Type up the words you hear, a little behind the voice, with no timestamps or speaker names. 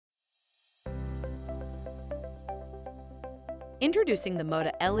Introducing the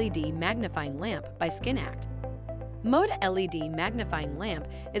Moda LED Magnifying Lamp by SkinAct. Moda LED Magnifying Lamp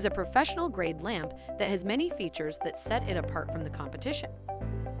is a professional-grade lamp that has many features that set it apart from the competition.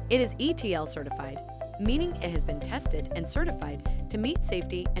 It is ETL certified, meaning it has been tested and certified to meet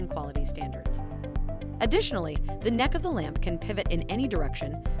safety and quality standards. Additionally, the neck of the lamp can pivot in any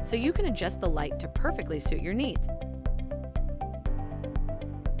direction, so you can adjust the light to perfectly suit your needs.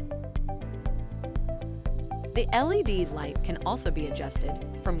 The LED light can also be adjusted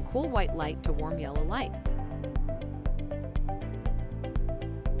from cool white light to warm yellow light.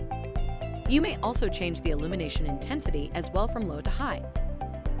 You may also change the illumination intensity as well from low to high.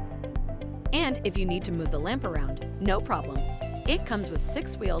 And if you need to move the lamp around, no problem. It comes with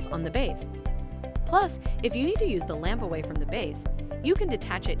 6 wheels on the base. Plus, if you need to use the lamp away from the base, you can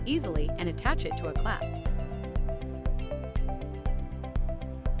detach it easily and attach it to a clamp.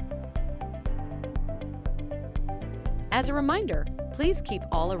 As a reminder, please keep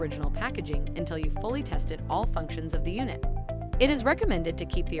all original packaging until you've fully tested all functions of the unit. It is recommended to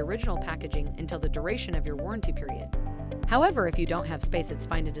keep the original packaging until the duration of your warranty period. However, if you don't have space, it's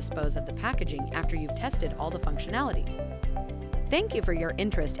fine to dispose of the packaging after you've tested all the functionalities. Thank you for your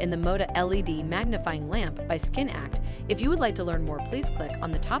interest in the Moda LED Magnifying Lamp by SkinAct. If you would like to learn more, please click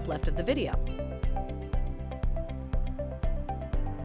on the top left of the video.